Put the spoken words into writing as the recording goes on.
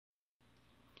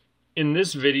In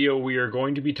this video, we are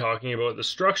going to be talking about the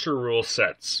structure rule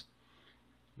sets.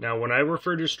 Now, when I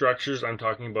refer to structures, I'm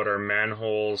talking about our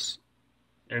manholes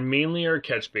and mainly our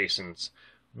catch basins.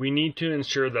 We need to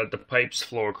ensure that the pipes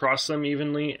flow across them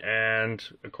evenly and,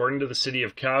 according to the City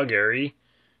of Calgary,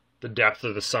 the depth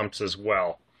of the sumps as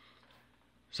well.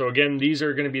 So again, these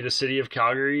are going to be the City of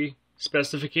Calgary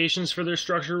specifications for their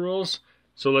structure rules.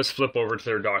 So let's flip over to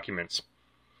their documents.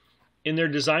 In their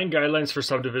design guidelines for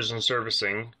subdivision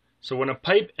servicing, so when a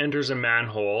pipe enters a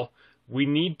manhole, we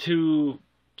need to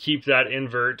keep that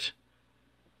invert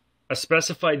a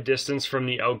specified distance from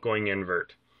the outgoing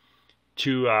invert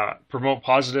to promote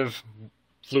positive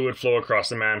fluid flow across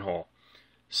the manhole.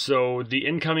 So the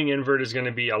incoming invert is going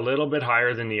to be a little bit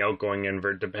higher than the outgoing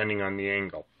invert depending on the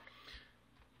angle.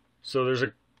 So there's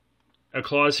a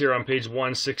clause here on page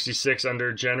 166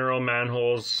 under General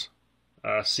Manholes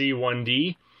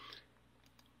C1D.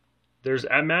 There's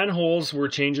at manholes where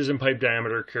changes in pipe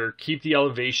diameter occur, keep the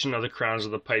elevation of the crowns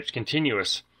of the pipes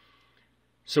continuous.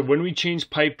 So when we change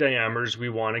pipe diameters, we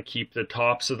want to keep the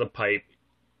tops of the pipe,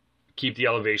 keep the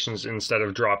elevations instead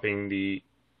of dropping the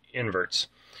inverts.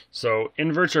 So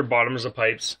inverts are bottoms of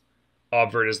pipes,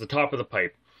 obvert is the top of the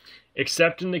pipe.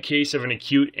 Except in the case of an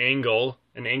acute angle,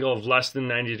 an angle of less than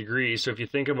 90 degrees. So if you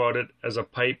think about it as a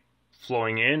pipe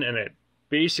flowing in and it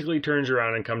basically turns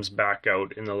around and comes back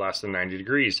out in the less than 90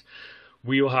 degrees,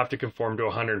 we will have to conform to a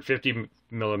 150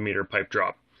 millimeter pipe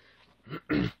drop.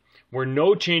 Where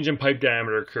no change in pipe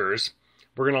diameter occurs,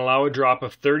 we're going to allow a drop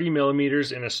of 30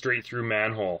 millimeters in a straight through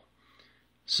manhole.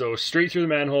 So straight through the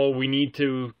manhole, we need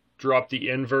to drop the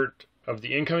invert of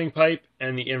the incoming pipe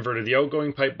and the invert of the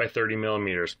outgoing pipe by 30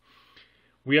 millimeters.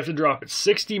 We have to drop it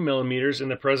 60 millimeters in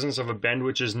the presence of a bend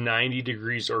which is 90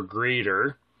 degrees or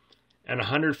greater, and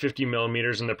 150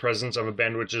 millimeters in the presence of a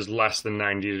bend which is less than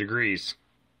 90 degrees.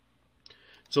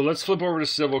 So let's flip over to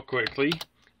civil quickly,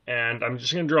 and I'm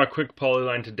just going to draw a quick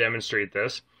polyline to demonstrate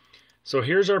this. So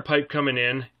here's our pipe coming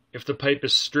in. If the pipe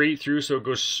is straight through, so it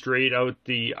goes straight out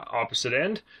the opposite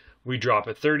end, we drop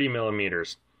it 30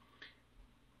 millimeters.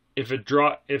 If it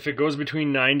goes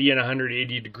between 90 and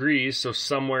 180 degrees, so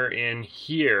somewhere in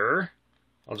here,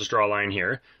 I'll just draw a line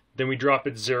here, then we drop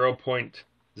it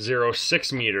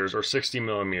 0.06 meters or 60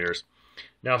 millimeters.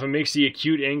 Now if it makes the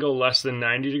acute angle less than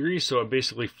 90 degrees, so it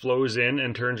basically flows in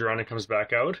and turns around and comes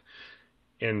back out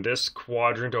in this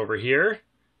quadrant over here,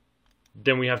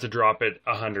 then we have to drop it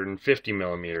 150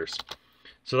 millimeters.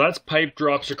 So that's pipe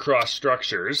drops across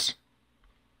structures.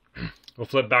 We'll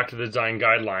flip back to the design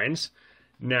guidelines.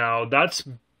 Now that's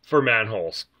for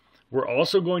manholes. We're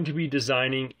also going to be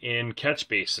designing in catch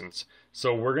basins.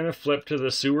 So we're going to flip to the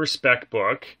sewer spec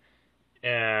book,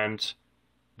 and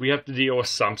we have to deal with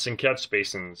sumps and catch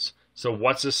basins. So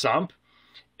what's a sump?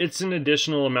 It's an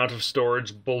additional amount of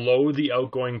storage below the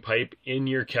outgoing pipe in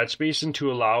your catch basin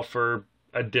to allow for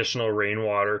additional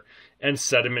rainwater and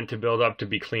sediment to build up to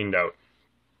be cleaned out.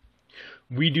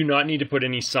 We do not need to put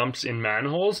any sumps in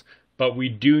manholes, but we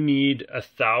do need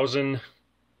 1,000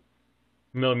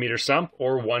 millimeter sump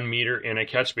or 1 meter in a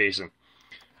catch basin.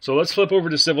 So let's flip over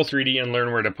to Civil 3D and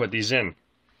learn where to put these in.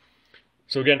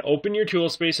 So again, open your tool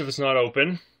space if it's not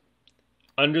open.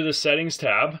 Under the settings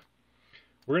tab,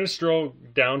 we're going to scroll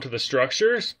down to the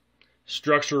structures,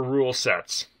 structure rule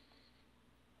sets.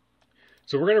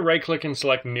 So we're going to right click and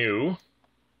select new.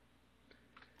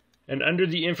 And under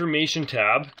the information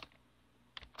tab,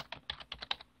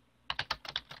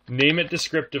 name it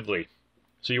descriptively.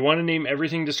 So you want to name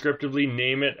everything descriptively,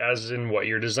 name it as in what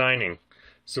you're designing.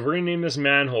 So we're going to name this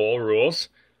manhole rules.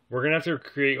 We're going to have to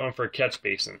create one for a catch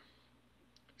basin.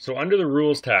 So under the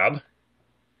rules tab,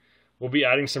 we'll be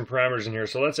adding some parameters in here.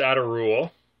 So let's add a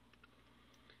rule.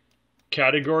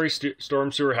 Category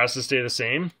storm sewer has to stay the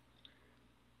same.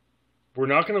 We're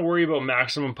not going to worry about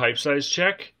maximum pipe size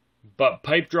check, but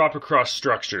pipe drop across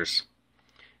structures.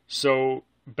 So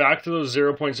back to those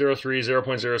 0.03,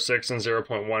 0.06, and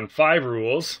 0.15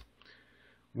 rules,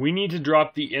 we need to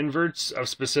drop the inverts of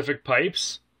specific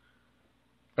pipes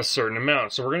a certain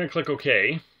amount. So we're going to click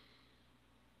OK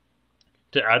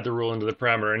to add the rule into the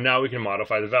parameter, and now we can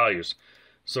modify the values.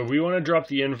 So we want to drop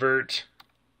the invert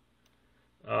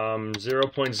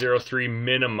 0.03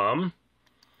 minimum,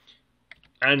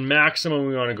 and maximum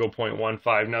we want to go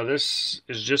 0.15. Now this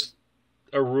is just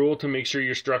a rule to make sure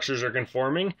your structures are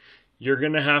conforming. You're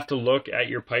going to have to look at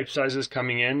your pipe sizes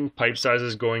coming in, pipe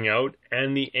sizes going out,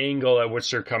 and the angle at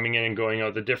which they're coming in and going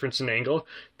out, the difference in angle,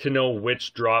 to know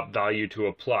which drop value to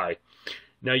apply.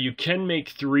 Now you can make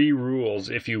 3 rules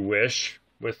if you wish,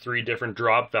 with 3 different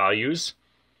drop values.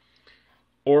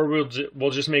 or we'll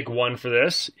just make one for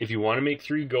this. If you want to make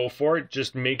 3, go for it.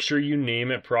 Just make sure you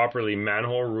name it properly.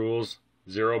 Manhole rules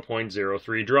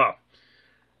 0.03 drop.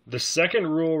 The second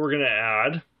rule we're going to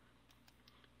add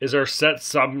is our set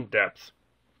sump depth.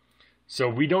 So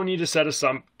we don't need to set a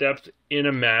sump depth in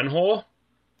a manhole.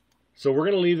 So we're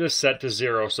going to leave this set to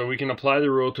 0 so we can apply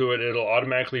the rule to it. It'll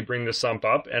automatically bring the sump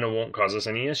up and it won't cause us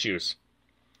any issues.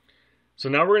 So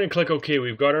now we're going to click OK.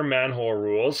 We've got our manhole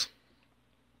rules.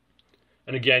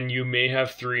 And again, you may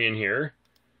have 3 in here.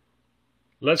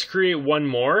 Let's create one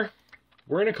more.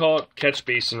 We're going to call it catch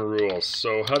basin rules.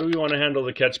 So how do we want to handle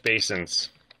the catch basins?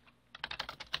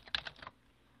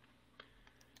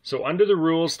 So under the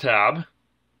rules tab,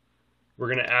 we're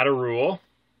going to add a rule.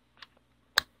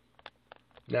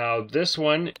 Now this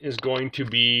one is going to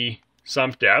be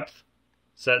sump depth,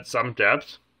 set sump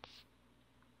depth.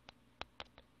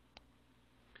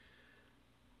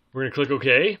 We're going to click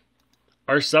OK.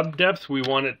 Our sump depth, we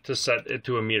want it to set it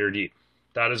to 1 meter deep.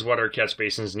 That is what our catch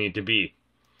basins need to be.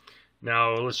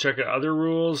 Now let's check out other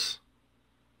rules.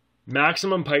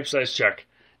 Maximum pipe size check.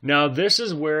 Now this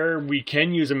is where we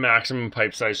can use a maximum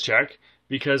pipe size check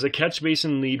because a catch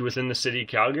basin lead within the City of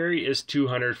Calgary is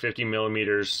 250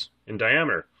 millimeters in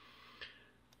diameter.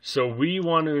 So we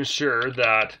want to ensure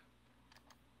that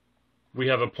we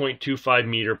have a 0.25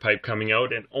 meter pipe coming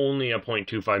out and only a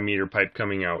 0.25 meter pipe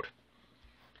coming out.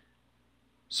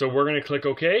 So we're going to click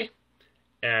OK,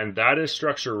 and that is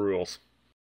structure rules.